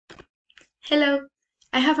Hello,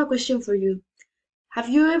 I have a question for you. Have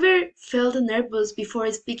you ever felt nervous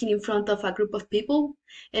before speaking in front of a group of people?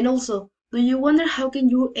 And also, do you wonder how can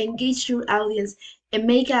you engage your audience and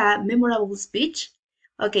make a memorable speech?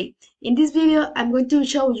 Okay, in this video, I'm going to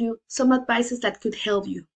show you some advices that could help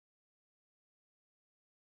you.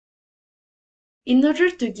 In order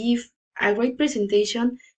to give a great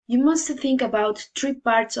presentation, you must think about three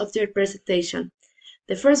parts of your presentation.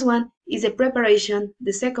 The first one is the preparation,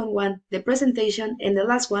 the second one, the presentation, and the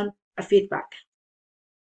last one, a feedback.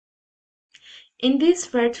 In this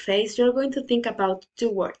third phase, you're going to think about two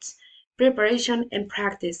words, preparation and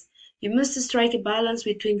practice. You must strike a balance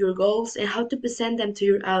between your goals and how to present them to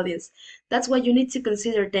your audience. That's why you need to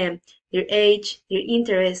consider them, their age, their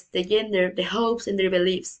interests, their gender, their hopes, and their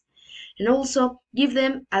beliefs. And also give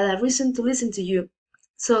them a reason to listen to you.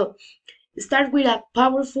 So, start with a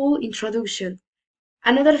powerful introduction.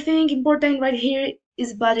 Another thing important right here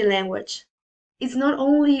is body language. It's not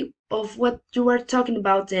only of what you are talking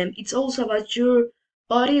about them, it's also about your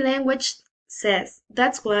body language says.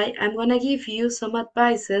 That's why I'm gonna give you some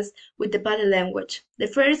advices with the body language. The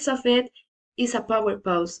first of it is a power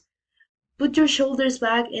pose. Put your shoulders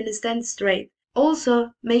back and stand straight.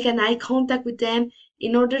 Also, make an eye contact with them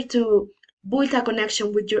in order to build a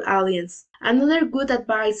connection with your audience. Another good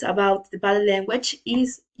advice about the body language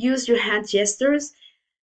is use your hand gestures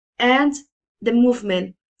and the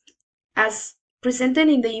movement. As presented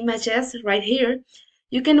in the images right here,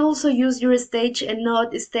 you can also use your stage and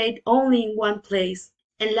not stay only in one place.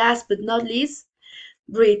 And last but not least,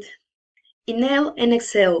 breathe. Inhale and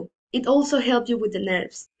exhale. It also helps you with the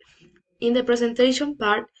nerves. In the presentation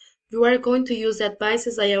part, you are going to use the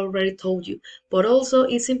advices I already told you, but also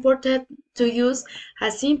it's important to use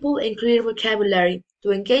a simple and clear vocabulary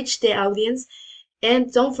to engage the audience,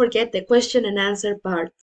 and don't forget the question and answer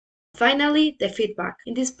part. Finally, the feedback.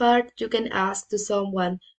 In this part, you can ask to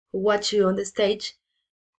someone who watched you on the stage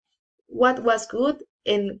what was good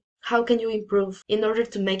and how can you improve in order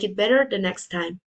to make it better the next time.